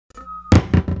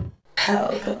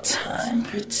Pelpa time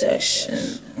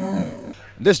protection.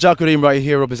 This Jacqueline right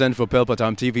here represents for Pelpa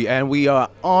Time TV, and we are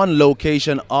on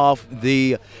location of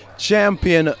the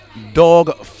Champion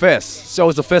Dog Fest. So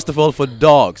it's a festival for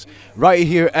dogs right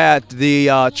here at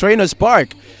the Trainers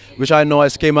Park, which I know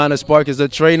as Caymanas Park is the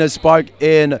Trainers Park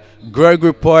in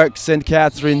Gregory Park, St.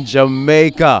 Catherine,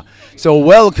 Jamaica. So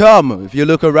welcome. If you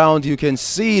look around, you can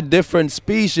see different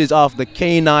species of the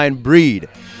canine breed.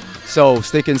 So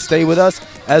stick and stay with us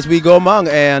as we go among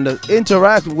and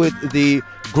interact with the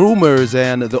groomers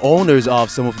and the owners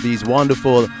of some of these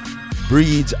wonderful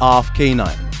breeds of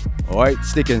canine. All right,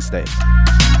 stick and stay.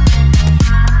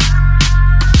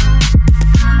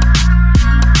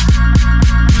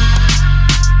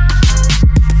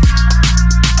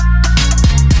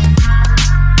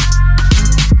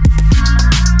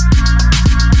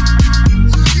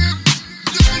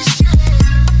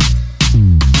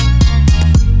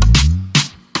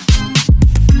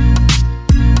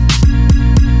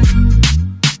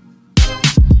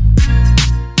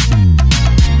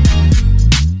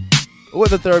 With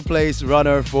the third place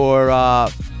runner for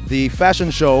the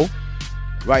fashion show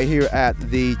right here at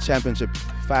the championship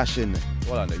fashion.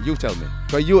 Hold on, you tell me.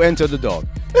 Because you entered the dog.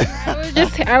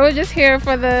 I was just here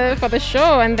for the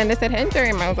show, and then they said enter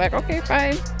him. I was like, okay,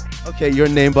 fine. Okay, your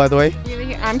name by the way?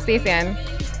 I'm Stacey Ann.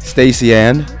 Stacey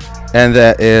Ann, and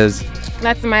that is?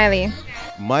 That's Miley.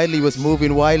 Miley was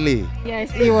moving wildly.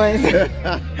 Yes, he was.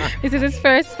 This is his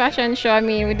first fashion show. I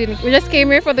mean, we just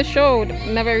came here for the show.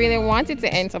 Never really wanted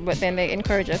to enter, but then they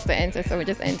encouraged us to enter, so we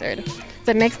just entered.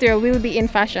 So next year we'll be in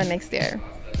fashion next year.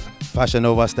 Fashion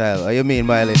over style. What do you mean,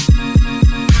 Miley?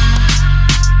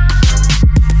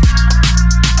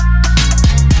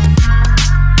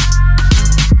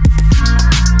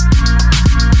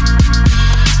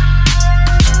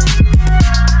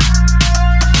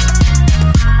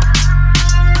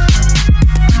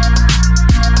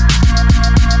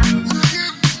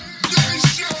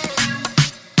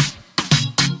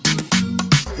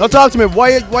 Now talk to me,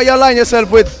 why you align yourself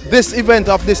with this event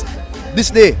of this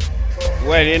day?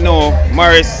 Well, you know,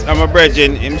 Morris, I'm a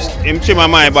brethren, him trim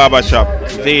my barber shop.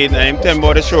 And him tell me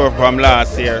about the show from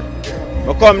last year.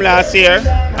 I come last year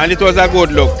and it was a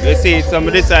good look. You see,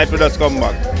 somebody decided to just come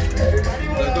back.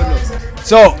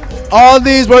 So, all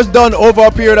these was done over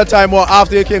a period of time or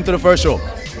after you came to the first show?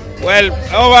 Well,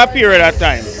 over a period of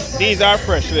time. These are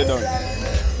freshly done.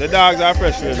 The dogs are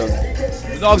freshly done.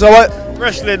 The dogs are what?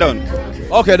 Freshly done.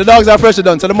 Okay, the dogs are freshly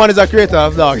done, so the man is a creator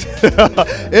of dogs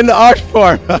in the art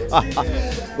form.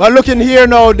 Well, looking here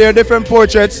now, there are different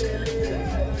portraits.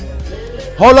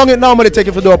 How long it normally take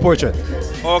you to do a portrait?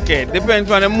 Okay,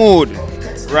 depends on the mood,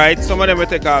 right? Some of them will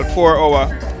take all 4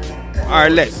 hours or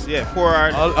less. Yeah, 4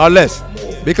 hours. Or less.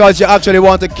 Because you actually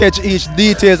want to catch each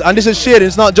details, and this is shading.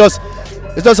 It's not just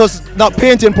not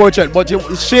painting portrait, but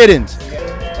it's shading.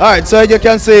 All right, so you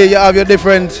can see you have your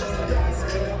different.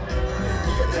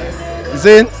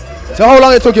 Zin, so how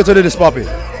long it took you to do this puppy?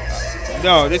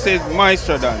 No, this is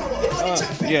Maestro done.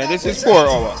 Yeah, this is 4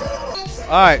 hours.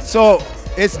 Alright, so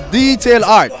it's detail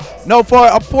art. Now for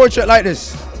a portrait like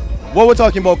this, what we're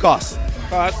talking about cost?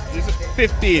 Cost is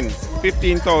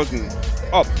 15,000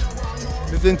 up.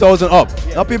 15,000 up.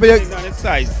 Yeah, now people, depends on the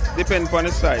size. Depends on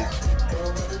the size.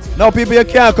 Now people, you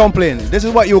can't complain. This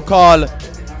is what you call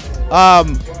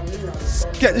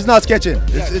it's not sketching.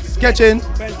 It's sketching.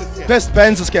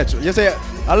 Pencil sketch. You say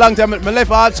a long time. I left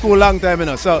art school long time, you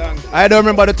know. So I don't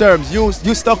remember the terms. You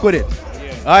stuck with it.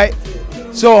 Yeah. All right.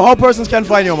 So how persons can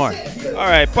find you, Mark? All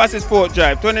right. Passport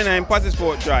Drive, 29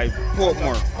 Passport Drive,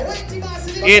 Portmore.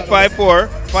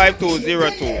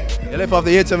 854-5202. You left off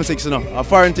the 876, you know. A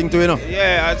foreign thing too, you know.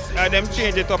 Yeah, I them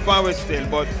change it up and we still,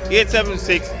 but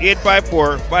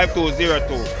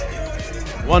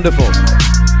 876-854-5202. Wonderful.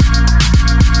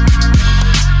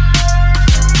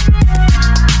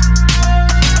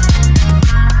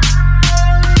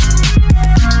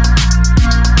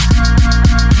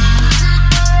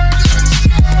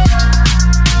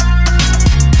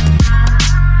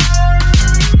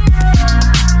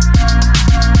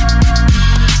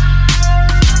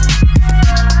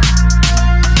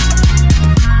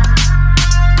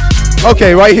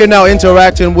 Okay, right here now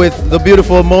interacting with the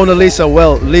beautiful Mona Lisa.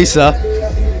 Well, Lisa,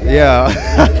 yeah,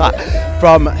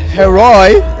 from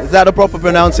Heroi. Is that the proper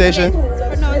pronunciation? It's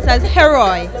pronounced as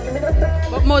Heroi,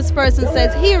 but most persons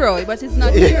says Heroi, but it's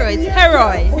not Heroi, it's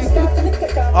Heroi.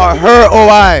 Or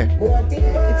Her-O-I.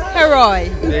 It's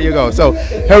Heroi. There you go. So,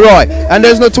 Heroi. And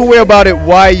there's no two way about it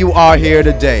why you are here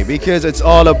today, because it's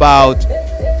all about,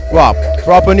 what,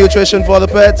 proper nutrition for the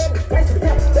pets?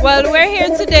 Well, we're here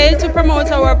today to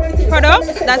promote our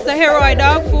product. That's the Heroi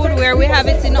dog food, where we have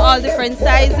it in all different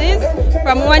sizes,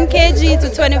 from 1 kg to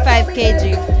 25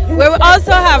 kg. Where we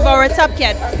also have our top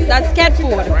cat. That's cat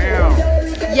food. Wow.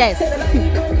 Yes.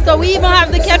 So we even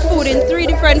have the cat food in 3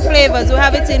 different flavors. We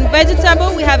have it in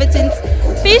vegetable, we have it in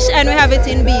fish, and we have it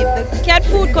in beef. The cat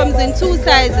food comes in 2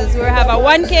 sizes. We have a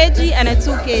 1 kg and a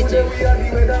 2 kg.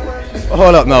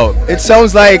 Hold up now. It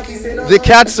sounds like the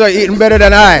cats are eating better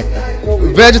than I.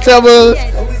 Vegetables.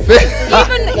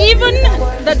 Even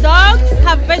the dogs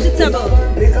have vegetable.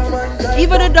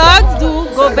 Even the dogs do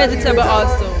go vegetable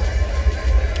also.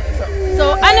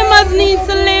 So animals need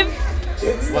to live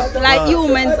like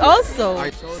humans also.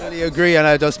 I totally agree, and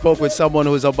I just spoke with someone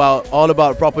who's all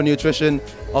about proper nutrition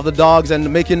of the dogs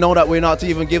and making know that we're not to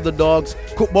even give the dogs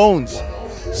cooked bones.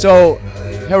 So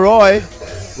Heroi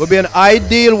would be an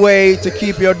ideal way to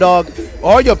keep your dog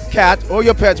or your cat or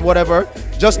your pets, whatever.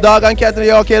 Just dog and cat, and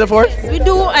you're okay for it? We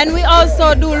do, and we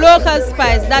also do local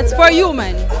spice. That's for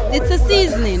human. It's a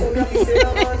seasoning.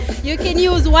 You can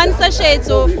use 1 sachet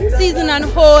to season a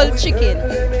whole chicken.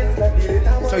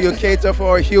 So you cater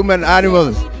for human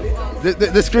animals,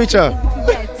 this creature?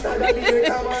 Yes.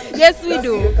 Yes, we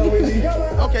do.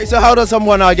 Okay, so how does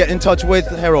someone get in touch with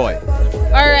Heroi?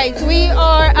 All right, we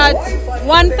are at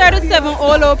 137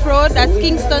 Olo Road, that's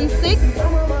Kingston 6.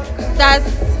 That's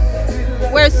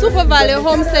where Super Valley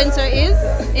Home Center is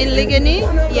in Ligani.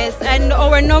 Yes, and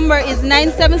our number is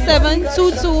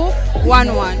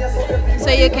 977-2211. So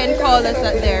you can call us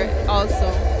at there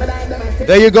also.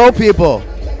 There you go, people.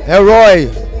 Heroi,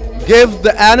 give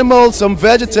the animals some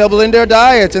vegetable in their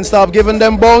diet and stop giving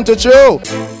them bone to chew.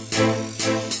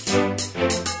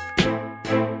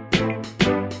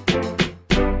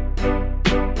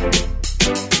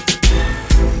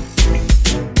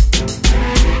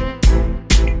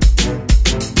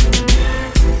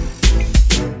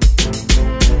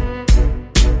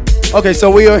 Okay,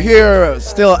 so we are here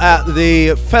still at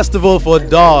the Festival for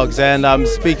Dogs, and I'm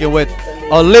speaking with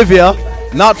Olivia,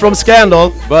 not from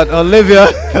Scandal, but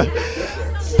Olivia.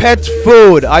 Pet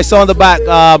food. I saw on the back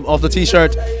of the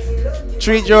t-shirt.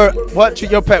 Treat your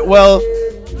pet well.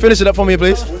 Finish it up for me,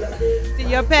 please.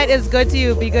 Your pet is good to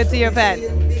you. Be good to your pet.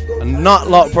 And not a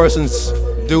lot of persons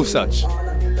do such.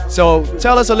 So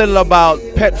tell us a little about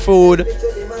pet food.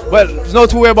 Well, there's no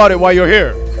to worry about it while you're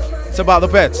here. It's about the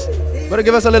pets. But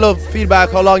give us a little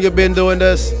feedback. How long you've been doing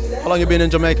this? How long you've been in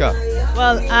Jamaica?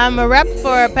 Well, I'm a rep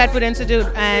for Pet Food Institute,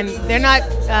 and they're not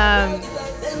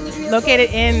located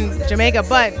in Jamaica,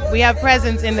 but we have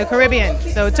presence in the Caribbean.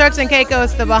 So Turks and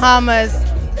Caicos, the Bahamas,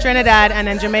 Trinidad, and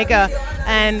then Jamaica.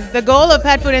 And the goal of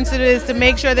Pet Food Institute is to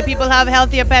make sure that people have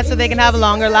healthier pets so they can have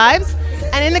longer lives.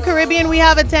 And in the Caribbean, we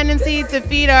have a tendency to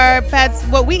feed our pets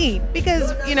what we eat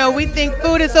because, you know, we think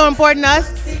food is so important to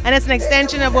us and it's an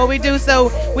extension of what we do.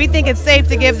 So we think it's safe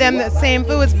to give them the same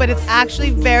foods, but it's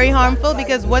actually very harmful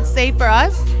because what's safe for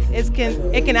us is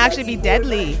it can actually be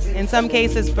deadly in some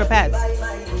cases for pets.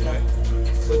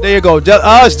 There you go.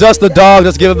 It's just the dog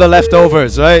that's giving the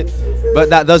leftovers, right? But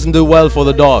that doesn't do well for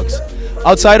the dogs.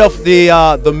 Outside of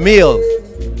the meal,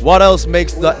 what else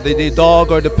makes the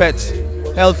dog or the pets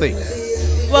healthy?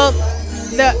 Well,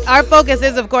 our focus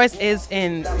is, of course, is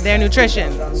in their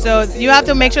nutrition. So you have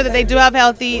to make sure that they do have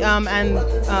healthy and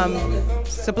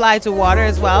supply to water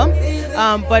as well.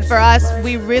 But for us,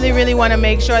 we really want to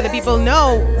make sure that people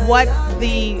know what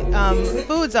the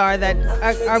foods are that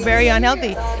are very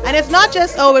unhealthy. And it's not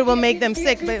just, oh, it will make them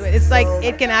sick, but it's like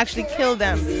it can actually kill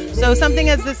them. So something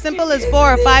as simple as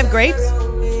 4 or 5 grapes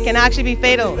can actually be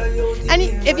fatal. And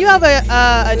if you have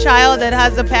a child that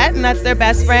has a pet and that's their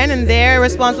best friend and they're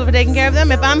responsible for taking care of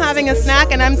them, if I'm having a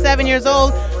snack and I'm 7 years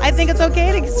old, I think it's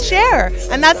okay to share.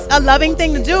 And that's a loving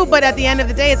thing to do, but at the end of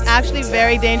the day, it's actually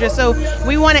very dangerous. So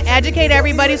we want to educate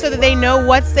everybody so that they know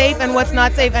what's safe and what's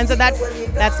not safe. And so that's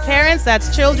parents,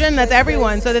 that's children, that's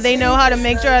everyone, so that they know how to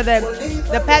make sure that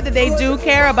the pet that they do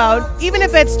care about, even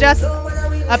if it's just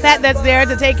a pet that's there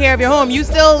to take care of your home, you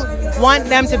still want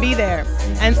them to be there.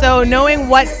 And so knowing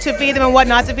what to feed them and what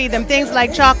not to feed them, things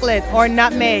like chocolate or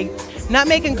nutmeg.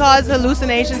 Nutmeg can cause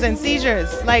hallucinations and seizures.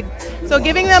 So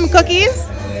giving them cookies,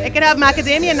 it can have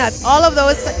macadamia nuts. All of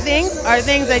those things are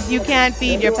things that you can't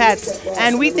feed your pets.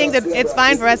 And we think that it's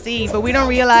fine for us to eat, but we don't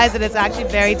realize that it's actually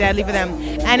very deadly for them.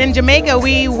 And in Jamaica,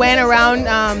 we went around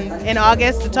in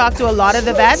August to talk to a lot of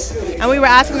the vets, and we were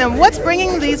asking them, what's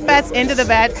bringing these pets into the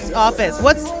vet's office?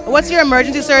 What's your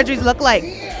emergency surgeries look like?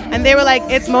 And they were like,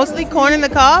 it's mostly corn in the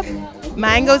cob,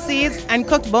 mango seeds, and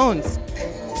cooked bones.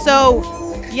 So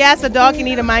yes, a dog can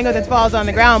eat a mango that falls on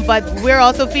the ground, but we're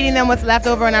also feeding them what's left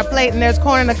over on our plate, and there's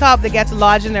corn in the cob that gets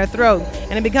lodged in their throat,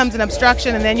 and it becomes an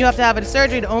obstruction, and then you have to have a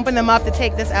surgery to open them up to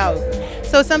take this out.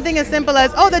 So something as simple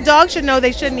as, oh, the dog should know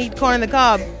they shouldn't eat corn in the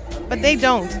cob, but they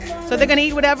don't. So they're going to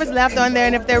eat whatever's left on there,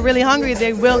 and if they're really hungry,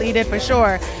 they will eat it for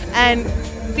sure. And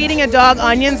feeding a dog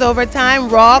onions over time,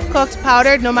 raw, cooked,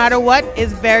 powdered, no matter what,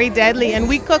 is very deadly. And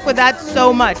we cook with that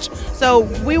so much. So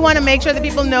we want to make sure that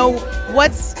people know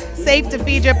what's safe to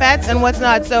feed your pets and what's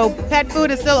not. So pet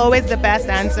food is still always the best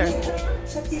answer.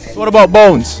 So what about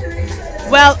bones?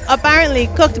 Well, apparently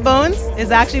cooked bones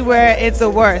is actually where it's the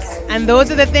worst. And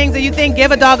those are the things that you think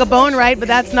give a dog a bone, right? But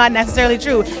that's not necessarily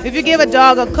true. If you give a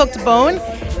dog a cooked bone,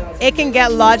 it can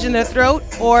get lodged in their throat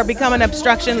or become an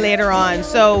obstruction later on.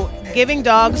 So giving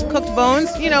dogs cooked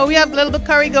bones, you know, we have a little bit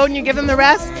curry goat and you give them the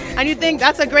rest and you think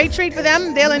that's a great treat for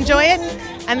them, they'll enjoy it.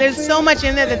 And there's so much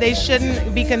in there that they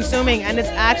shouldn't be consuming, and it's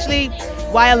actually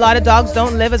why a lot of dogs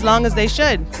don't live as long as they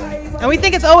should. And we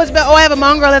think it's always been, oh, I have a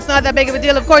mongrel, it's not that big of a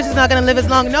deal, of course it's not going to live as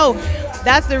long. No,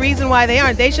 that's the reason why they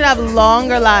aren't. They should have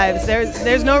longer lives.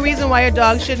 There's no reason why your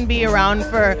dog shouldn't be around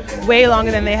for way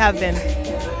longer than they have been.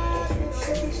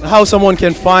 How someone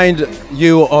can find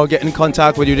you or get in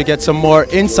contact with you to get some more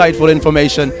insightful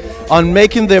information on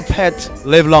making their pet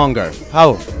live longer.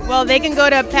 How? Well, they can go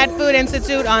to Pet Food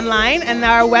Institute online, and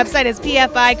our website is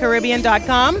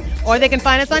pficaribbean.com, or they can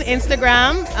find us on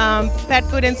Instagram, Pet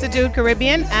Food Institute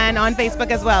Caribbean, and on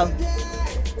Facebook as well.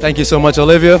 Thank you so much,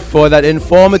 Olivia, for that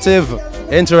informative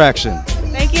interaction.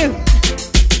 Thank you.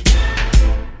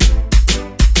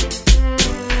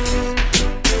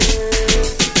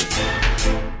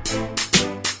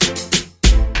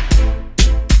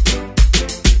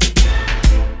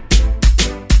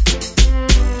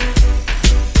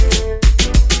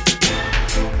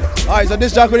 Alright, so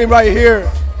this Jacqueline right here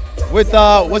with,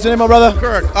 what's your name, my brother?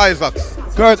 Kurt Isaacs.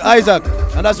 Kurt Isaac.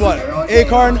 And that's what?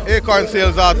 Acorn? Acorn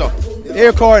Sales Auto.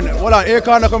 Acorn. Hold on,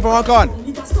 Acorn come from Acorn?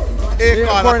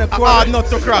 Acorn, hard not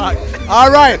to crack.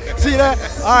 Alright, see that?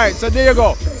 Alright, so there you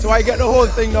go. So I get the whole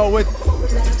thing now with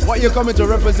what you're coming to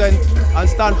represent and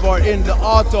stand for in the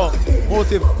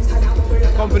automotive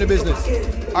company business.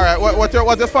 Alright, what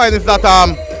you find is that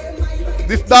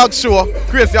this dog show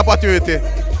creates the opportunity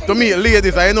to meet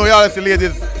ladies. I know you always see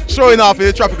ladies showing off in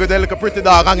the traffic with their little pretty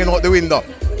dog hanging out the window.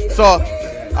 So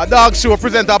a dog show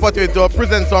presents the opportunity to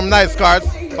present some nice cars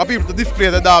for people to display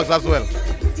the dogs as well.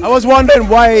 I was wondering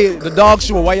why the dog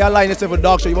show, why you align yourself with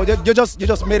dog show. You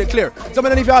just made it clear. So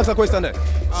if you ask a question there.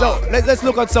 So let's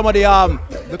look at some of the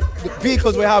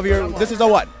vehicles we have here. This is a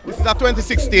what? This is a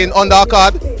 2016 Honda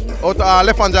Accord,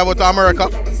 left-hand drive out to America.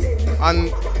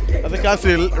 And as you can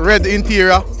see, red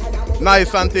interior,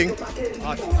 nice and thing.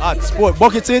 Sport.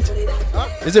 Bucket seat? Huh?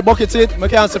 Is it bucket seat? I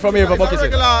can't see from here for bucket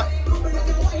seat. Regular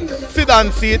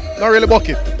sedan seat, not really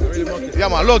bucket. Really bucket. Yeah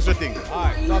man, luxury thing.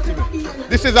 Alright, talk to me.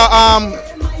 This is a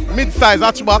mid-size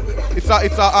hatchback. It's a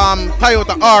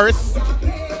Toyota RS.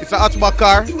 It's a hatchback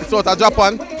car. It's out of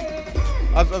Japan,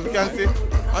 as you can see.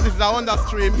 And this is a Honda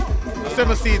Stream, a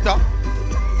 7-seater.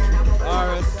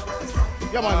 RS.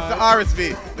 Yeah man, it's the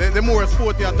RSV, the more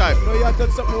sporty type. No, you have to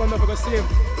tell something we're not going to save.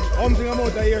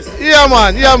 Yeah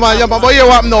man. But here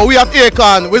what now, we at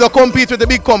Acorn, we don't compete with the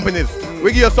big companies.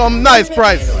 We give you some nice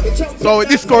price. So we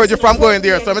discourage you from going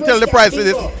there. So I tell the price of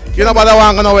this, you know about the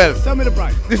one going well. Tell me the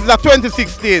price. This is a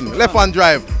 2016 left-hand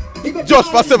drive, just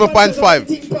for 7.5.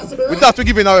 With that we're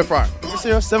giving away for. You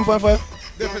serious? 7.5?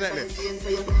 Definitely.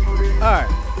 Alright.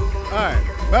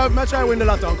 Well, I'll try to win the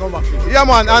lotto and come back. Yeah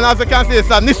man, and as you can see, it's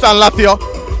a Nissan Latio.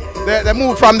 They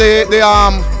moved from the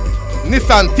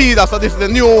Nissan Tida, so this is the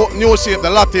new shape, the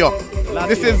Latio.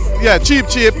 This is, yeah, cheap.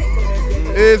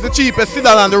 It's the cheapest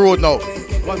sedan on the road now.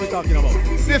 What are we talking about?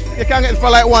 This, you can get it for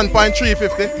like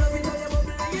 1.350.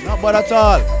 Not bad at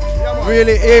all. Yeah, man.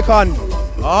 Really, Acorn.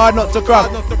 Hard not to crack.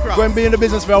 Hard not to crack. Going to be in the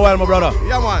business for a while, my brother.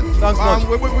 Yeah, man. Thanks, man.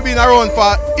 We've been around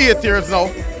for 8 years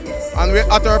now. And we're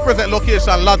at our present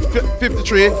location, lot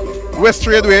 53, West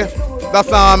Tradeway. That's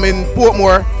in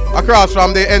Portmore, across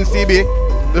from the NCB.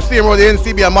 The same road the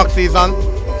NCB and Max is on.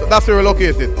 So that's where we're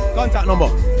located. Contact number?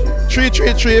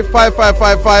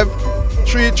 333-5555,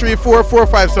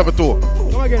 334-4572,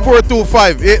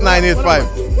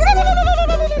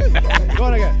 425-8985. Go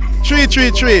on again.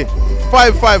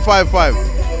 333-5555.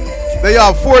 They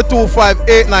have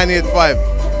 425-8985,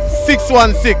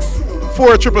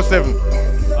 616-4777.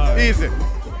 Easy.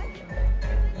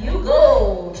 You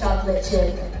go, chocolate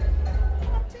chip.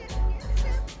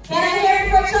 Can I hear it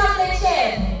for chocolate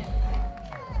chip?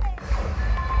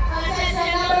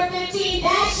 Contestant number 15,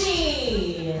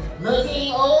 Dashy.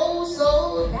 Looking oh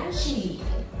so dashy.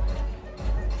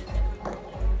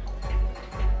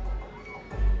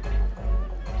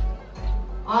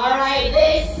 Alright,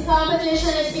 this competition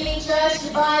is being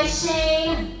judged by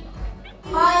Shane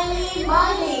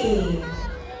Miley.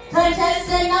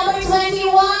 Contestant number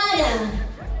 21.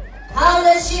 How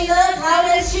does she look? How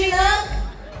does she look?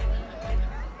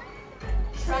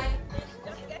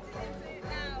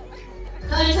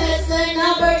 Contestant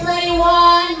number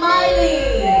 21, Miley.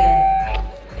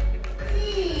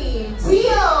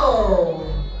 Tio.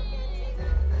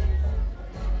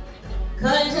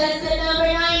 Contestant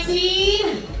number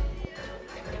 19,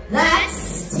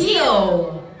 that's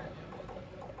Tio.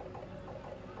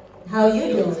 How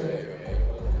you doing?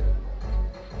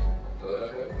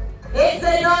 It's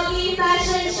a doggy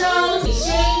fashion show.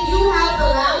 Shane, you have the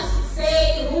last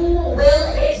say. Who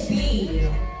will it be?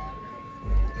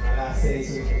 My last say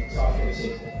is chocolate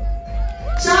chip.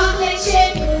 Chocolate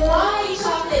chip? Why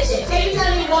chocolate chip? Can you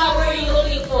tell me what were you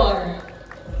looking for?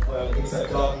 Well, it's a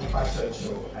doggy fashion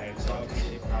show, and chocolate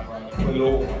chip have a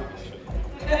pullover.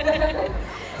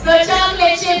 So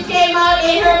chocolate chip came out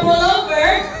in her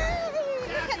pullover.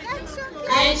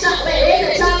 And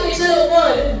chocolate chip look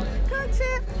good.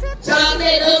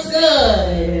 Chocolate looks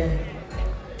good.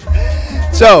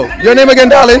 So, your name again,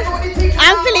 darling?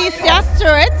 I'm Felicia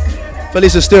Stewart.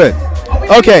 Felicia Stewart.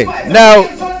 Okay, now,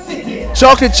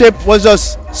 chocolate chip was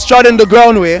just strutting the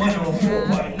ground with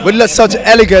such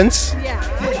elegance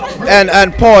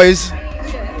and poise.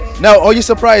 Now, are you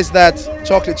surprised that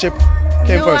chocolate chip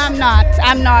came No, first? I'm not.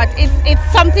 I'm not.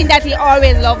 It's something that he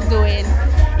always loved doing.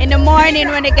 In the morning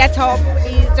when he gets up,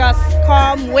 he just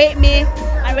come, wake me,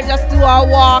 and we just do our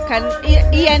walk, and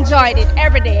he enjoyed it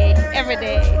every day, every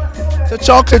day. So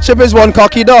chocolate chip is one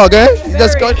cocky dog, eh? He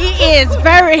just got He is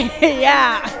very,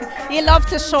 yeah. He loves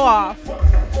to show off,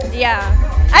 yeah.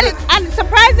 And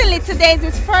surprisingly, today is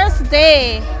his first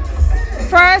day,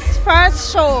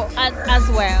 first show as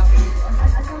well.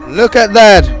 Look at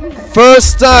that.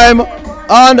 First time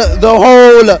on the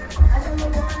whole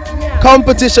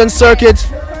competition circuit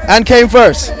and came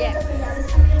first. Yes.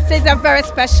 So he's a very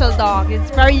special dog. He's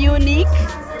very unique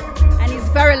and he's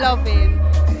very loving.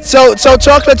 So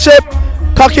chocolate chip,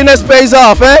 cockiness pays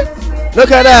off, eh?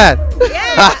 Look at that.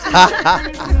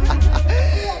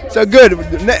 So good.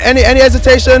 Any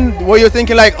hesitation? Were you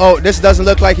thinking like, oh, this doesn't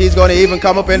look like he's going to even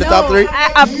come up in the top three?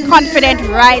 I'm confident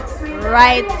right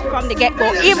from the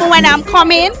get-go. Even when I'm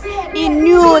coming, he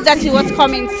knew that he was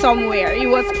coming somewhere. He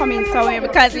was coming somewhere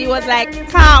because he was like,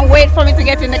 can't wait for me to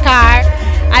get in the car.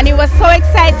 And he was so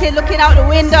excited looking out the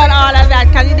window and all of that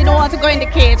because he didn't want to go in the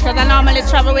cage because I normally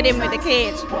travel with him with the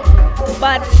cage.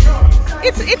 But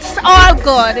it's all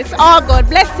good. It's all good.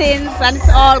 Blessings and it's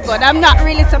all good. I'm not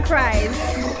really surprised.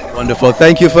 Wonderful.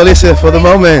 Thank you, Felicia, for the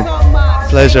moment. Thank you so much.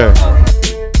 Pleasure.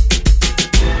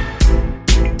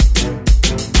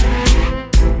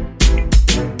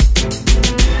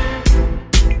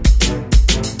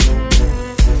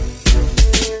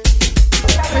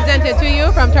 Presented to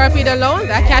you from Torpedo Loans,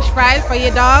 a cash prize for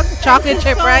your dog, chocolate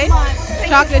chip, right?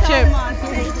 Chocolate chip.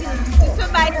 This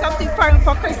will buy something for him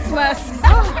for Christmas.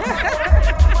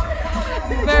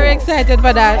 Very excited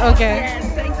for that. Okay.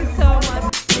 Yes, thank you so much.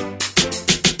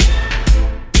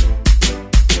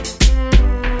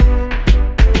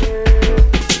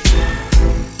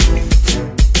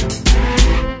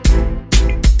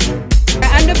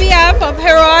 On behalf of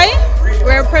Heroi,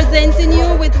 we're presenting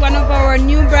you with one of our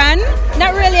new brand.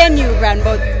 Not really a new brand,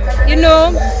 but you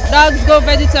know, dogs go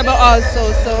vegetable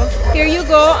also. So here you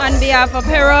go on behalf of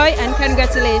Heroi and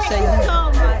congratulations. Thank you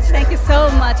so much. Thank you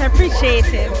so much. I appreciate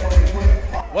it.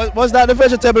 Was that the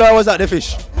vegetable or was that the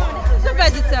fish? This is a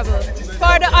vegetable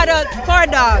for the adult, for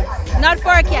dogs, not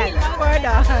for cats, for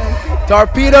dogs.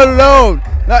 Torpedo Loan.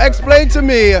 Now explain to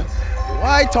me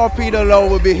why Torpedo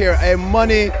Loan would be here, a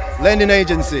money lending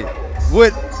agency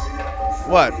with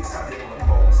what?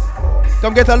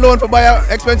 Come get a loan for buy an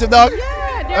expensive dog?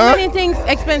 Yeah, there are many things.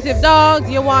 Expensive dogs.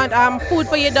 You want food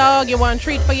for your dog. You want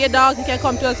treat for your dog. You can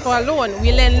come to us for a loan.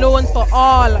 We lend loans for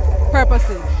all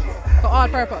purposes. For all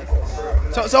purpose.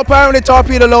 So apparently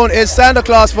Torpedo Loan is Santa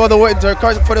Claus for the winter,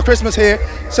 for the Christmas here.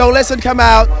 So listen, come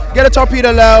out, get a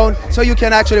Torpedo Loan so you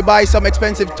can actually buy some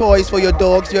expensive toys for your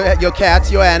dogs, your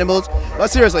cats, your animals.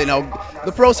 But seriously, now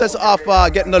the process of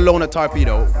getting a loan at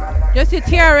Torpedo. Just your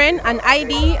TRN, an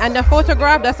ID, and a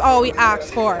photograph. That's all we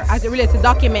ask for as it relates to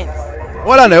documents.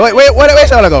 Hold on there. Wait a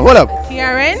second. Hold up.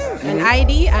 TRN, an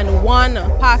ID, and one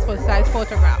passport size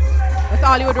photograph. That's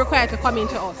all you would require to come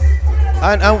into us.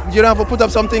 And you don't have to put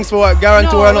up some things for a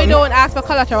guarantor or No, nothing? we don't ask for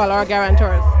collateral or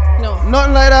guarantors. No.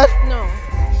 Nothing like that? No.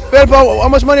 Pelpa, how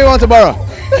much money you want to borrow?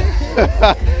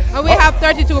 And we have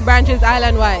 32 branches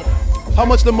island-wide. How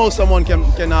much the most someone can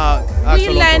ask We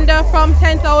for? lend from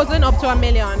 10,000 up to $1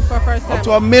 million for first time. Up to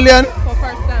 $1 million? For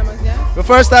first timers, yeah. The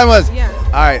first timers? Yeah.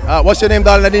 All right. What's your name,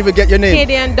 darling? I didn't even get your name.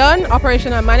 Katie and Dunn,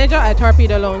 operational manager at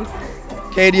Torpedo Loans.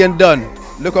 Katie and Dunn.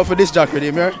 Look out for this jack with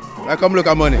him here. I come look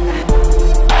at money.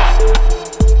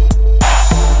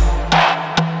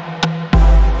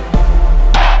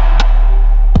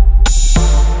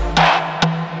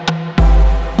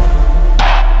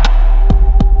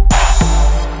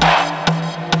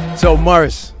 So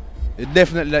Morris,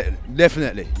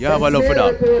 definitely, you have a love for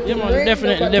dogs. Yeah man,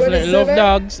 definitely love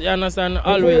dogs, you understand,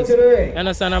 always. You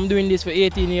understand, I'm doing this for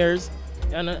 18 years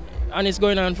and it's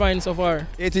going on fine so far.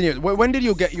 18 years. When did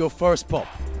you get your first pup?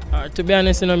 To be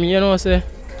honest, say,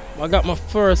 I got my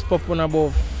first pup when I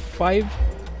was about 5.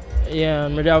 Yeah,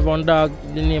 and I have one dog,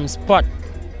 the name Spot.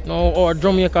 No, or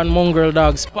Jamaican mongrel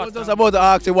dog, Spot. I was just about to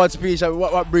ask you what species,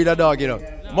 what breed of dog, you know?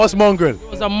 Most mongrel. It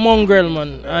was a mongrel,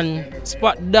 man, and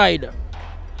Spot died.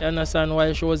 You understand,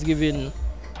 while she was giving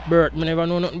birth. I never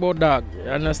know nothing about dog.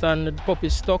 You understand, the puppy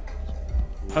stuck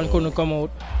and couldn't come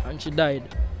out, and she died.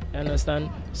 You understand?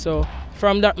 So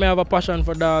from that, I have a passion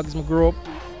for dogs. I grew up.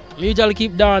 I usually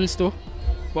keep dance too,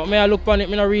 but I look upon it,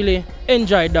 I don't really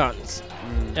enjoy dance.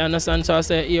 You understand? So I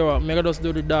say, here, I'm going to just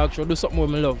do the dog show, do something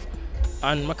with my love.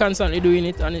 And I'm constantly doing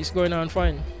it, and it's going on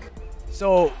fine.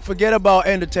 So forget about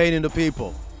entertaining the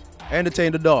people.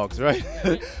 Entertain the dogs, right?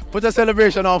 Put a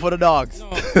celebration on for the dogs. No,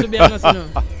 to be honest,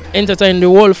 entertain the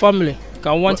whole family.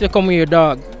 Because once you come with your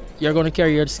dog, you're going to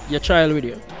carry your child with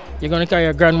you. You're going to carry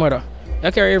your grandmother.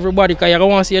 You carry everybody because you don't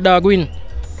want to see your dog win.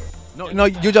 No,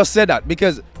 you just said that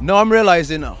because now I'm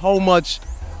realizing how much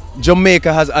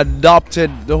Jamaica has adopted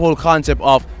the whole concept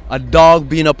of a dog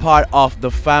being a part of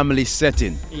the family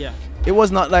setting. Yeah. It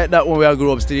was not like that when we all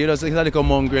grew up still. You know, it's like a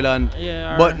mongrel and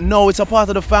yeah, but no, it's a part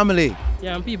of the family.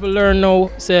 Yeah, and people learn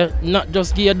now, say not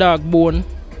just give a dog bone.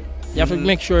 You have to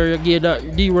make sure you give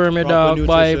deworm your dog,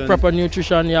 buy proper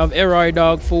nutrition, you have air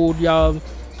dog food, you have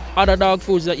other dog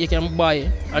foods that you can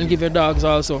buy and give your dogs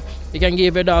also. You can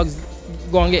give your dogs,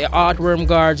 go and get heartworm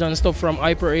guards and stuff from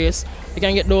Hyper Ace. You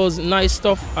can get those nice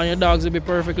stuff and your dogs will be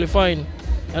perfectly fine.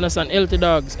 You understand? Healthy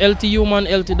dogs. Healthy human,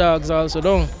 healthy dogs also,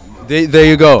 don't. There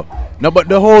you go. No, but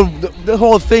the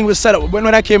whole thing was set up. When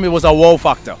I came, it was a wow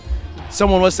factor.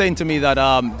 Someone was saying to me that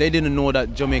they didn't know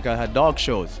that Jamaica had dog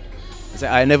shows. I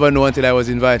said, I never knew until I was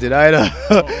invited either.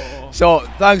 So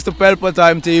thanks to Pelpa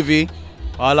Time TV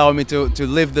for allowing me to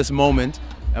live this moment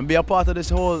and be a part of this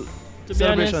whole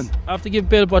celebration. Honest, I have to give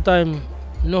Pelpa Time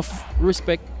enough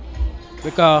respect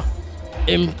because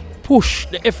him push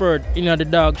the effort in the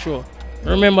dog show.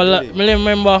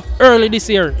 Remember early this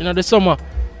year, in the summer,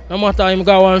 no matter him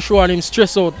go on show and him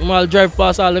stress out, him all drive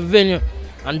past all the venue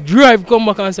and drive come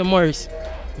back and say, Morris,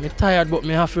 I'm tired but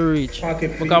I have to reach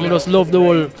because I just love the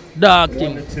whole dog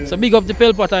thing. So big up to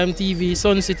Pelpa Time TV,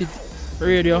 Sun City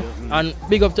Radio, and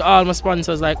big up to all my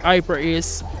sponsors like Hyper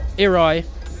Ace, Eroy,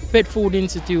 Pet Food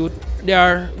Institute. They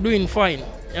are doing fine,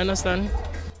 you understand?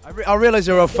 I realize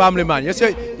you're a family man.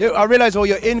 I realize how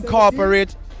you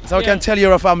incorporate, so I can tell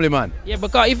you're a family man. Yeah,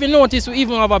 because if you notice, we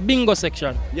even have a bingo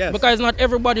section. Yes. Because not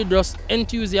everybody just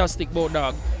enthusiastic about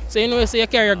dog. So you know, you say you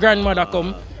carry your grandmother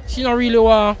come, she don't really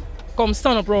want to come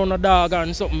stand up around a dog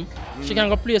and something. She can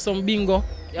go play some bingo.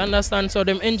 You understand? So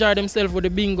them enjoy themselves with the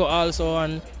bingo also.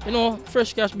 And you know,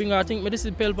 fresh cash bingo, I think this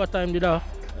is Pelpa Time did I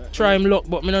try him luck,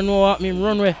 but I don't know what me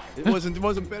run away. It wasn't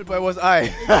Pelpa, it was I.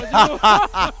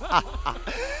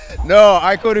 No,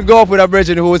 I couldn't go up with a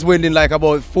brethren who was winning like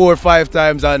about 4 or 5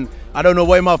 times, and I don't know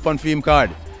why I'm up on film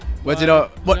card. But you know,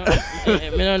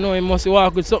 I don't know, he must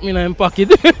walk with something in his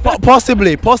pocket.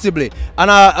 Possibly.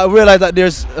 And I realized that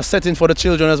there's a setting for the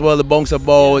children as well, the bouncer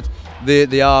boat,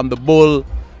 the bull,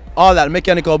 all that,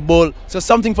 mechanical bull. So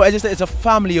something for, it's a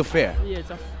family affair. Yeah,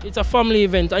 it's a family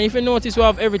event. And if you notice, we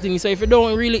have everything. So if you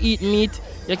don't really eat meat,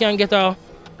 you can get a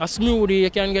smoothie, you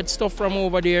can get stuff from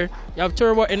over there. You have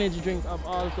turbo energy drink, have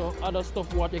also other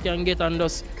stuff what you can get and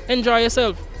just enjoy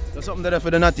yourself. There's something there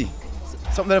for the natty.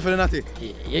 Something there for the natty.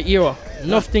 Yeah,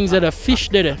 enough things there, fish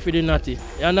there for the natty.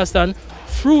 You understand?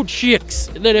 Fruit shakes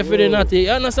there for the natty.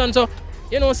 You understand? So,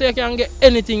 you know, so you can get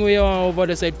anything we want over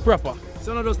the side proper.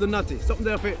 So not just the natty, something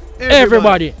there for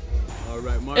everybody.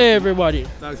 Alright, Mark. Everybody.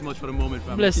 Thanks so much for the moment,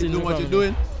 family. Blessings. Keep doing what you're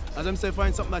doing. As I'm saying,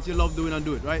 find something that you love doing and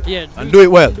do it, right? Yeah. And do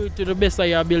it well. Do it to the best of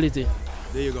your ability.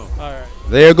 There you go. Alright.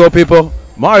 There you go, people.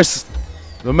 Mars,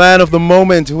 the man of the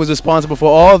moment who is responsible for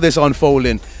all this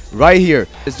unfolding right here.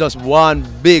 It's just one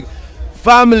big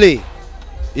family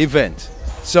event.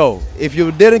 So if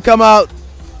you didn't come out,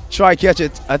 try catch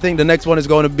it. I think the next one is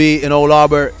going to be in Old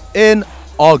Harbour in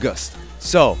August.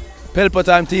 So Pelpa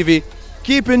Time TV,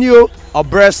 keeping you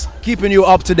abreast, keeping you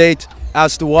up to date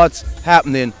as to what's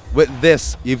happening with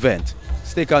this event.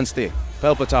 Stick on stay.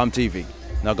 Pelpa Time TV.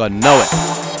 Not gonna know it.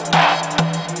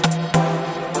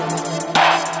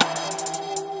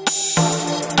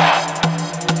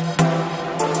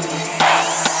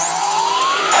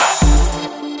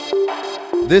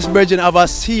 This virgin have a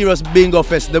serious bingo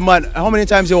fest. The man, how many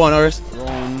times you won, Horace?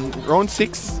 Round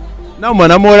 6. No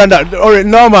man, I'm more than that.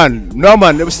 No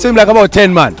man. It seemed like about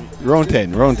 10 man. Round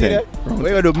 10. What you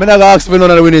do? Me not gonna ask for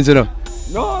none of the winnings, you know.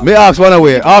 No. Me ask one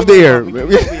away, off the air.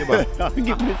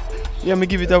 Yeah, me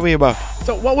give it away back.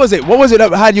 So what was it? What was it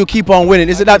that had you keep on winning?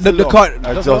 Is it that the card?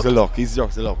 It's just the luck. It's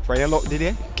just the luck. For your luck, did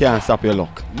you? Can't stop your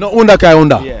luck. No under kai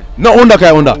under. Yeah. No under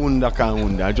kai under. Under can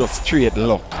under. Just straight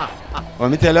luck.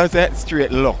 When me tell you, say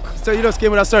straight luck. So you just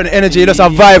came with a certain energy. You just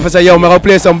have vibe for say, yo, I'm gonna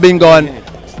play some bingo and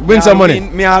win some money.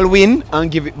 I'll win and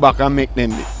give it back and make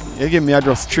them. You give me a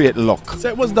just straight luck. So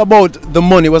it wasn't about the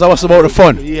money. It was about the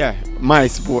fun. Yeah, my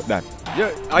sport that.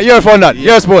 You're fun that.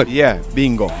 Yeah. Your sport. Yeah,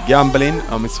 bingo, gambling,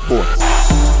 and my sport.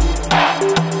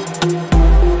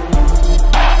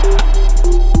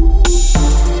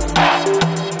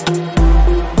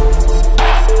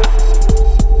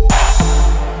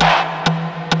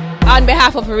 On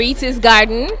behalf of Reese's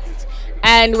Garden,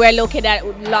 and we're located at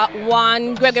Lot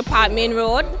 1 Gregory Park Main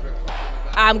Road,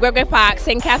 Gregory Park,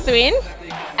 St. Catherine,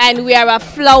 and we are a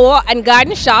flower and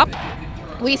garden shop.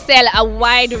 We sell a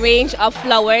wide range of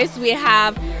flowers. We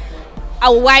have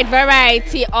a wide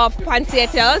variety of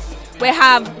poinsettias. We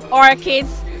have orchids,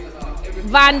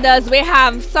 vandas, we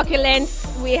have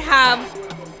succulents, we have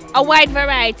a wide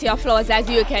variety of flowers, as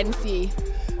you can see.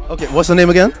 Okay, what's the name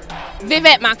again?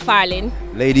 Vivette McFarlane.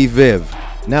 Lady Viv.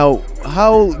 Now,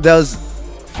 how does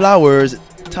flowers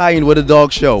tie in with a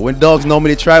dog show when dogs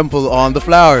normally trample on the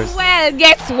flowers? Well,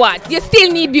 guess what? You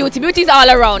still need beauty. Beauty is all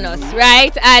around us,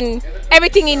 right? And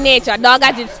everything in nature. Dog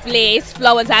has its place,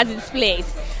 flowers has its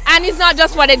place. And it's not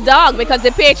just for the dog, because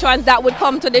the patrons that would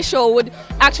come to the show would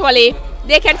actually,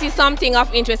 they can see something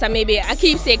of interest and maybe a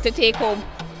keepsake to take home.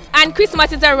 And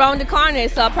Christmas is around the corner,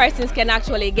 so persons can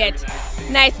actually get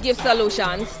nice gift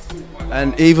solutions.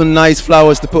 And even nice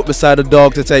flowers to put beside a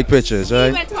dog to take pictures, right?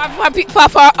 Even for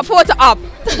a photo op.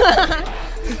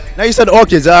 Now you said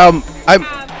orchids. As you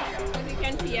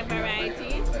can see, a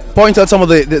variety. Point out some of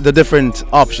the different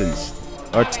options.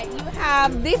 Right, you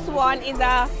have, this one is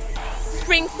a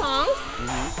spring song.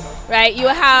 Right, you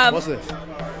have... What's this?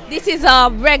 This is a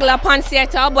regular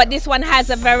poinsettia, but this one has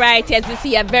a variety, as you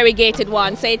see, a variegated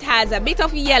one. So it has a bit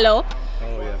of yellow,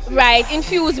 right,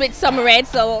 infused with some red.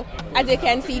 So as you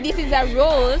can see, this is a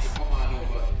rose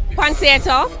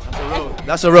poinsettia.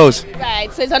 That's a rose. Right,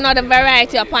 so it's another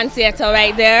variety of poinsettia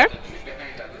right there.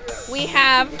 We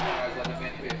have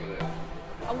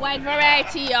a wide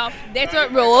variety of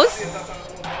desert rose,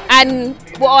 and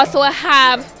we also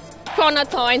have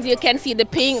chronothorns. You can see the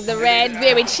pink, the red,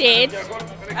 varied shades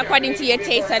according to your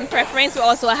taste and preference. We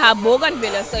also have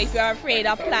bougainvillea, so if you're afraid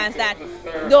of plants that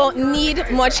don't need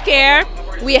much care,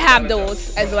 we have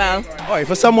those as well. All right,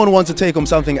 for someone wants to take home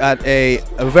something at a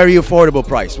very affordable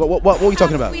price, what are you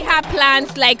talking about? We have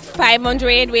plants like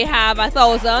 500, we have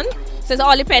 1,000, so it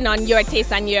all depends on your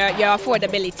taste and your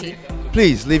affordability.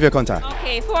 Please leave your contact.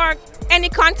 Okay, for any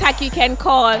contact you can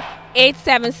call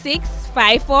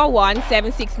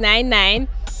 876-541-7699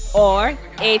 or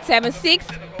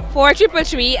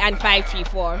 876-4333 and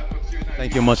 534.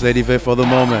 Thank you much, Lady Viv, for the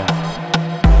moment.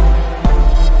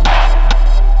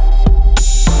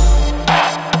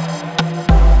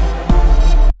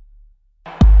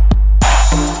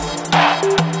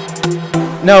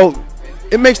 Now,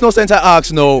 it makes no sense I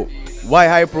ask why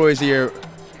High Pro is here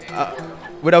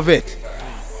with a vet.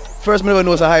 First, I never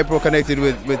knows a High Pro connected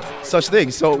with such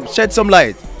things. So shed some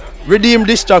light. Redeem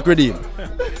this jock, redeem.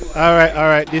 All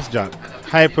right, this jock.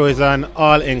 High Pro is an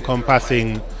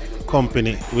all-encompassing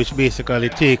company which basically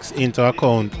takes into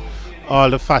account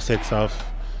all the facets of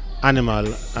animal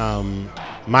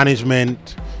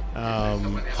management,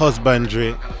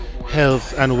 husbandry,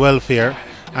 health and welfare,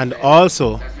 and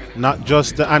also not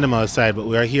just the animal side, but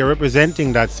we are here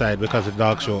representing that side because of the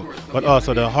dog show, but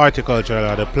also the horticultural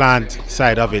or the plant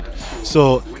side of it.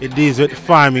 So it deals with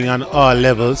farming on all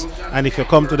levels, and if you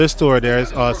come to the store,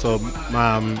 there's also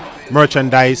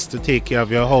merchandise to take care of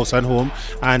your house and home,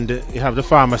 and you have the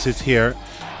pharmacist here.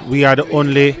 We are the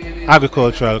only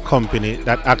agricultural company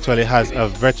that actually has a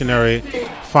veterinary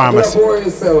pharmacy.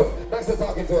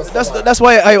 That's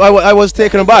why I was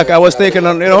taken aback. I was taken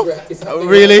on,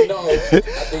 really.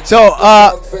 So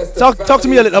talk to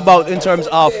me a little about in terms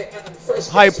of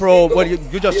High Pro. Well,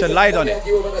 you just shed light on it,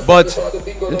 but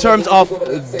in terms of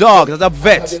dogs, as a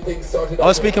vet, I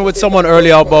was speaking with someone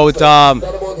earlier about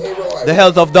the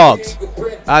health of dogs,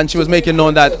 and she was making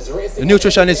known that the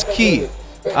nutrition is key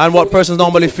and what persons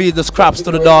normally feed the scraps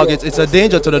to the dog, it's a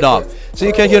danger to the dog. So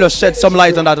you can shed some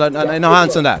light on that and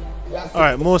enhance on that. All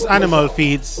right, most animal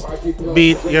feeds,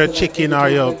 be it your chicken or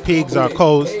your pigs or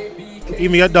cows,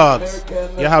 even your dogs,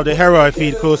 you have the Heroic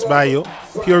feed close by you,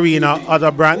 Purina,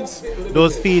 other brands.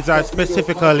 Those feeds are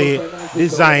specifically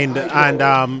designed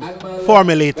and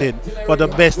formulated for the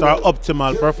best or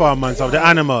optimal performance of the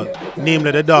animal,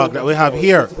 namely the dog that we have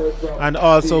here. And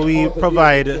also we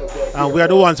provide, we are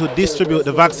the ones who distribute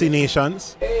the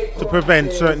vaccinations to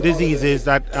prevent certain diseases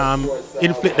that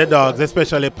inflict the dogs,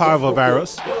 especially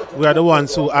parvovirus. We are the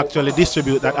ones who actually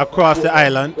distribute that across the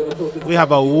island. We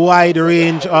have a wide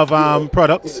range of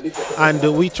products, and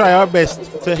we try our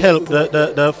best to help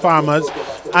the farmers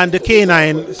and the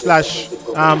canine slash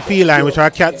feline, which are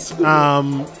cats,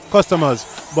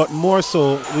 customers. But more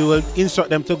so, we will instruct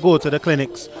them to go to the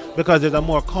clinics because there's a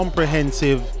more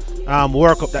comprehensive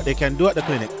workup that they can do at the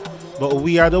clinic. But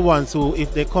we are the ones who,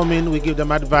 if they come in, we give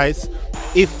them advice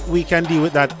if we can deal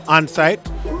with that on site.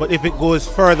 But if it goes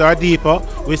further or deeper,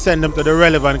 we send them to the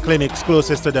relevant clinics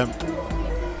closest to them.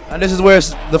 And this is where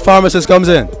the pharmacist comes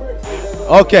in.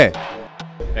 Okay.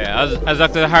 Yeah, as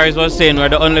Dr. Harris was saying, we're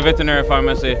the only veterinary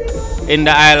pharmacy in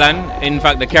the island, in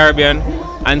fact the Caribbean.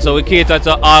 And so we cater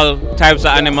to all types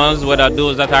of animals, whether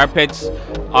those that are pets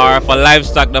or for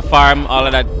livestock, the farm, all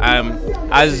of that.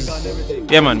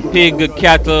 Pig,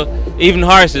 cattle, even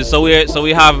horses. So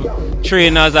we have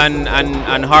trainers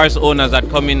and horse owners that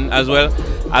come in as well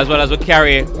as we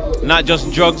carry not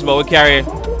just drugs, but we carry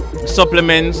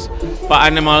supplements for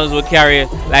animals. We carry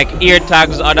like ear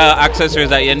tags, other accessories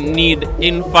that you need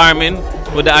in farming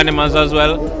with the animals as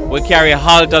well. We carry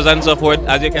halters and so forth,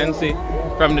 as you can see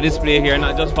from the display here,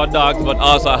 not just for dogs but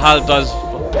also halters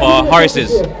for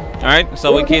horses. All right,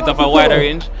 so we cater for a wider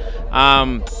range.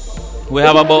 We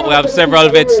have several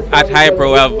vets at Hyper.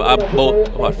 We have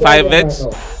about 5 vets.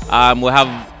 We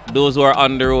have those who are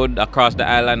on the road across the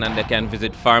island and they can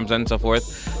visit farms and so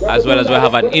forth, as well as we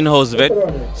have an in-house vet.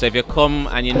 So if you come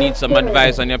and you need some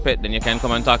advice on your pet, then you can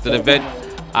come and talk to the vet.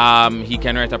 He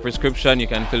can write a prescription. You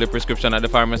can fill a prescription at the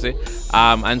pharmacy.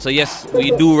 And so yes,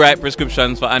 we do write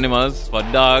prescriptions for animals, for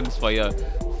dogs, for your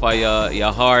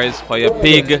horse, for your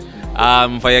pig,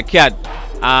 for your cat.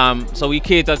 So we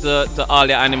cater to all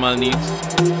your animal needs.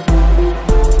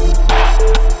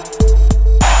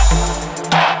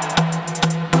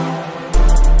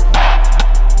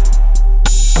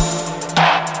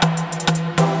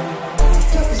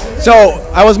 So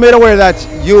I was made aware that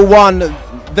you won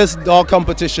this dog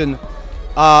competition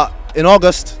in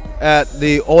August at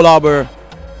the Old Harbour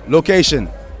location.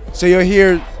 So you're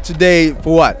here today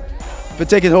for what? To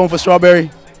take it home for strawberry?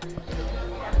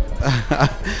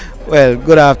 Well,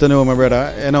 good afternoon, my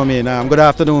brother. You know what I mean? Good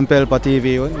afternoon, Pelpa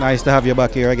TV. Nice to have you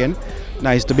back here again.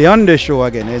 Nice to be on the show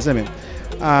again, isn't it?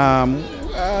 I'm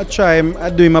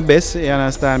doing my best, you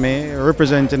understand me?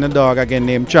 Representing the dog again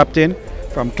named Captain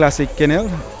from Classic Kennel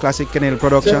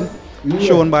Production,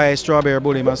 shown by Strawberry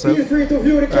Bully myself. Right.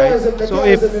 So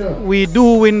if we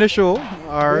do win the show,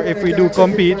 or if we do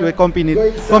compete, we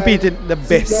competed the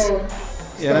best.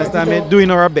 You understand me? Doing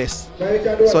our best.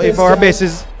 So if our best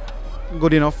is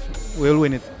good enough, we'll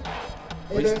win it.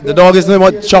 The dog is named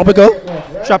what? Tropical?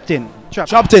 Captain.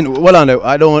 Captain. Well,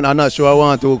 I'm not sure I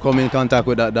want to come in contact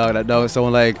with that dog. That dog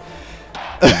sounds like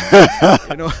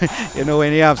you know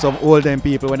when you have some older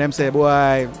people, when them say,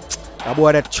 boy,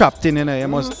 that trapped in, you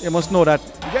must know that.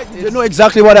 You know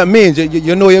exactly what that means.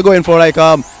 You know you're going for like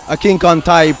a King Kong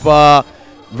type,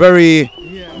 very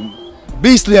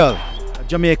bestial. A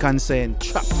Jamaican saying,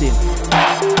 trapped in.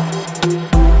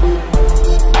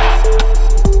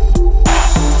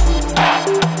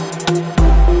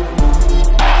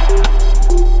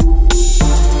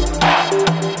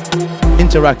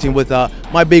 Interacting with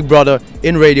my big brother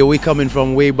in radio. We coming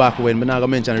from way back when, but now I'm going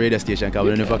to mention radio station.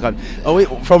 If I can. Oh, we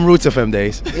from Roots FM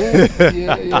days.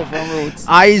 Yeah, from Roots.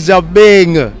 Eyes are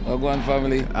big. One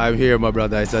family. I'm here, my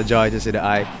brother. It's a joy to see the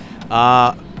eye.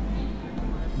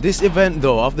 This event,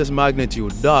 though, of this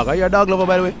magnitude, dog. Are you a dog lover,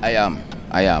 by the way? I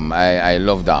am. I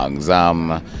love dogs.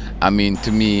 I mean,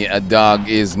 to me, a dog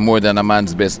is more than a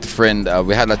man's best friend.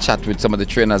 We had a chat with some of the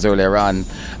trainers earlier on,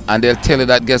 and they'll tell you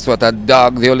that, guess what, a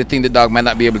dog, the only thing the dog might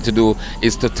not be able to do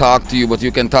is to talk to you, but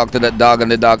you can talk to that dog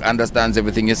and the dog understands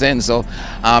everything you're saying. So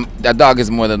a dog is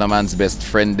more than a man's best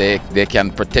friend. They can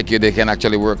protect you. They can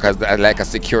actually work as like a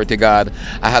security guard.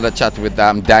 I had a chat with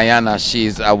Diana.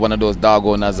 She's one of those dog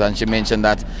owners, and she mentioned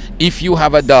that if you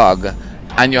have a dog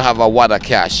and you have a wad of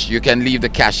cash, you can leave the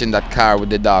cash in that car with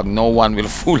the dog. No one will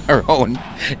fool around.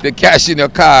 The cash in your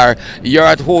car, you're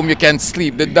at home, you can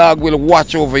sleep. The dog will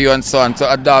watch over you and so on. So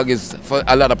a dog is, for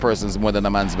a lot of persons, more than a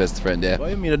man's best friend. Yeah. What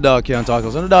do you mean the dog can't talk?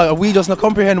 So the dog, we just not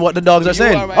comprehend what the dogs are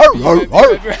saying.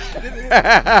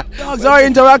 Dogs are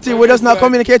interacting. We're just not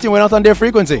communicating. We're not on their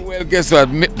frequency. Well, guess what?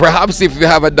 Perhaps if we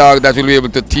have a dog that will be able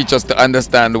to teach us to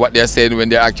understand what they're saying when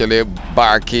they're actually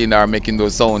barking or making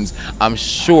those sounds, I'm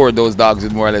sure those dogs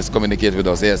would more or less communicate with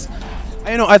us. Yes.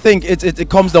 You know, I think it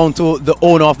comes down to the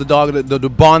owner of the dog, the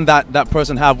bond that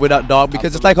person have with that dog,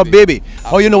 because it's like a baby.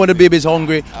 How you know when the baby is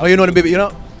hungry? How you know the baby, you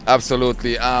know?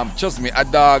 Absolutely. Trust me, a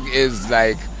dog is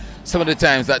like, some of the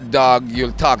times that dog,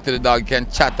 you'll talk to the dog, you can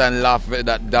chat and laugh with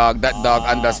that dog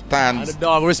understands. And the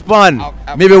dog respond.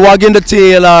 Maybe wagging the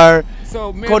tail or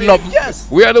cuddle up. Yes.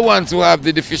 We are the ones who have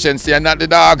the deficiency and not the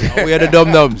dog. We are the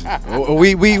dum-dums.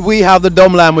 we have the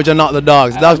dumb language and not the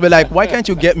dogs. The dogs be like, why can't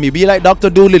you get me? Be like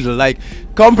Dr. Doolittle, like,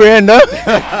 comprehend, huh?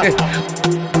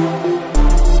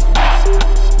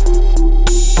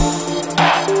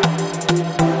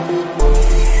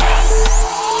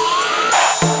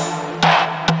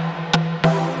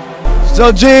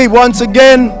 So G, once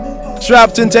again,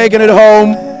 Trapton taking it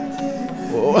home.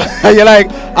 You're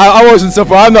like, I wasn't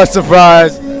surprised. I'm not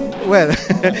surprised. Well,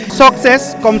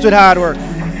 success comes with hard work,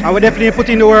 and we definitely put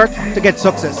in the work to get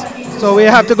success. So we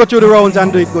have to go through the rounds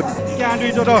and do it good. You can't do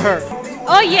it without her.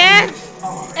 Oh yes,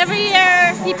 every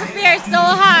year he prepares so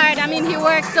hard. I mean, he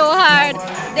works so hard,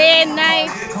 day and night.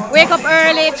 Wake up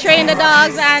early, train the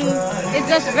dogs, and it's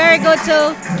just very good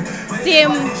to see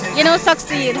him, you know,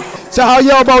 succeed. So how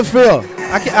you about feel?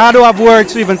 I don't have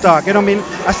words to even talk, you know what I mean?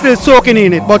 I'm still soaking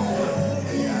in it, but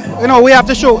you know, we have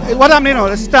to show, what I mean, you know,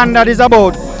 the standard is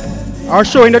about, or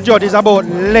showing the judge is about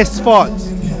less faults.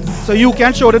 So you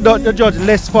can show the judge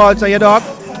less faults of your dog,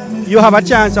 you have a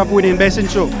chance of winning best in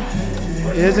show.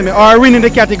 You see me? Or winning the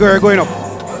category going up.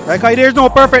 Like, there's no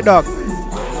perfect dog.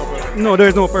 No,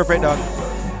 there's no perfect dog.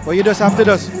 But you just have to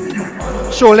just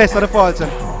show less of the faults.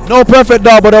 No perfect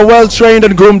dog, but a well-trained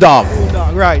and groomed dog.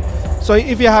 Right. So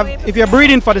if you're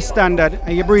breeding for the standard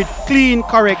and you breed clean,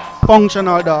 correct,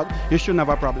 functional dog, you shouldn't have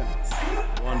a problem.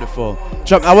 Wonderful.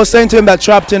 I was saying to him that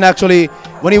Trapton actually,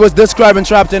 when he was describing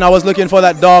Trapton, I was looking for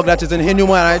that dog that is in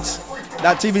Inhumanites,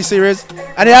 that TV series,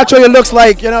 and it actually looks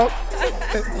like, you know.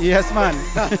 Yes, man.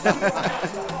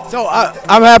 So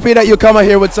I'm happy that you come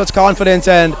here with such confidence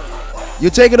and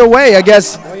you take it away, I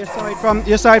guess. Oh, you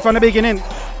saw it from the beginning.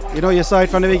 You know, you saw it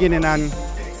from the beginning, and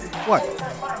what?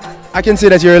 I can see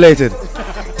that you're related.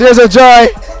 Tears of joy.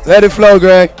 Let it flow,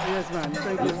 Greg. Yes, man.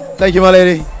 Thank you. Thank you, my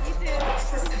lady.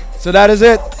 So that is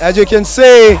it. As you can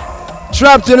see,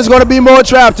 Trapton is going to be more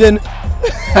Trapton.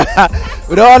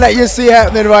 With all that you see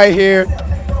happening right here.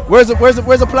 Where's the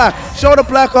plaque? Show the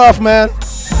plaque off, man.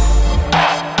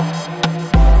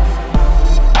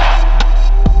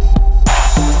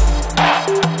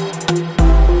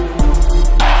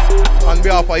 On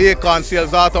behalf of Acorn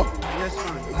Sales Auto,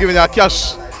 giving a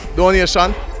cash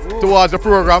donation towards the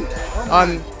program,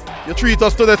 and you treat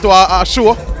us today to a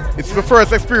show. It's the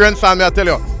first experience, and I tell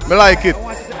you, I like it.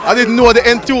 I didn't know the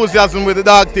enthusiasm with the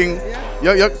dog thing.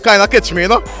 You kind of catch me, you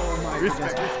know?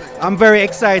 Respect. I'm very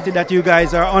excited that you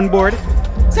guys are on board.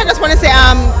 So I just want to say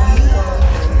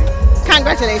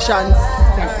congratulations.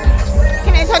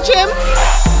 Can I touch him?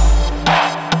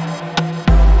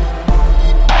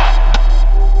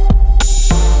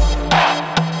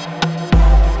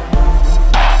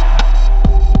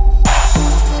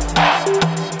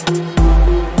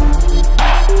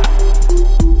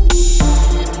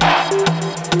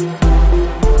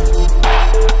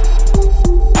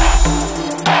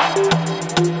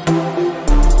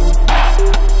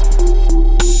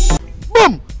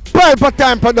 Pelpa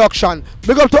Time Production.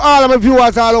 Big up to all of my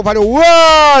viewers all over the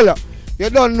world. You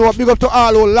don't know. Big up to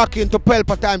all who lock into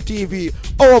Pelpa Time TV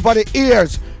over the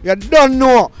years. You don't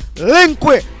know. Link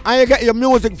with and you get your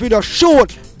music video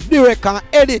shoot, direct and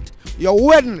edit. Your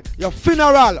wedding, your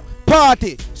funeral,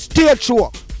 party, stage show,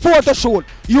 photo shoot,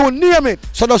 you name it.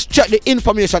 So just check the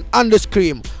information on the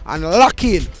screen and lock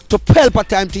in to Pelpa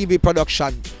Time TV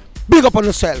Production. Big up on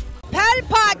yourself.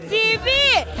 Pelpa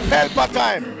TV! Pelpa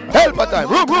Time! Pelpa Time!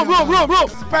 Room!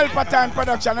 Pelpa Time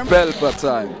Production. Pelpa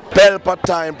Time. Pelpa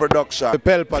Time Production.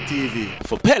 Pelpa TV.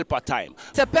 For Pelpa Time.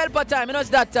 It's a Pelpa Time, you know it's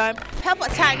that time.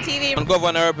 Pelpa Time TV. I'm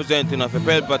governor representing of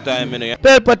Pelpa Time, you know.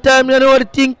 Pelpa Time, you know what the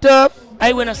thing tough?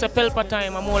 I when I say Pelpa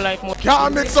time, I'm more like more.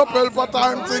 Can't mix up Pelpa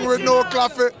time thing with no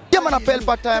coffee. Yeah, man, a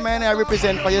Pelpa time, and I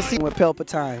represent for your scene with Pelpa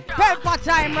time. Pelpa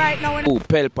time right now. Oh,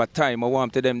 Pelpa time. I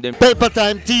want to them. Pelpa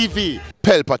Time TV.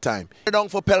 Pelpa Time. Down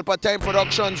for Pelpa Time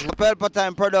Productions. Pelpa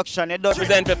time production. It does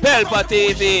Present for Pelpa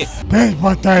TV.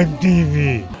 Pelpa Time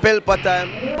TV. Pelpa Time.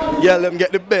 Yeah, let me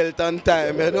get the belt on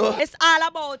time, you know. It's all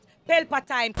about Pelpa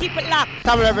time. Keep it locked.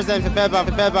 Time represent for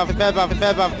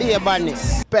Pelpa, be a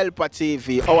badness. Pelpa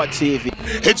TV, our TV.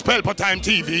 It's Pelpa Time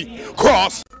TV.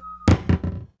 Cross.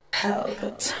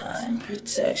 Pelpa time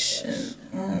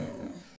protection.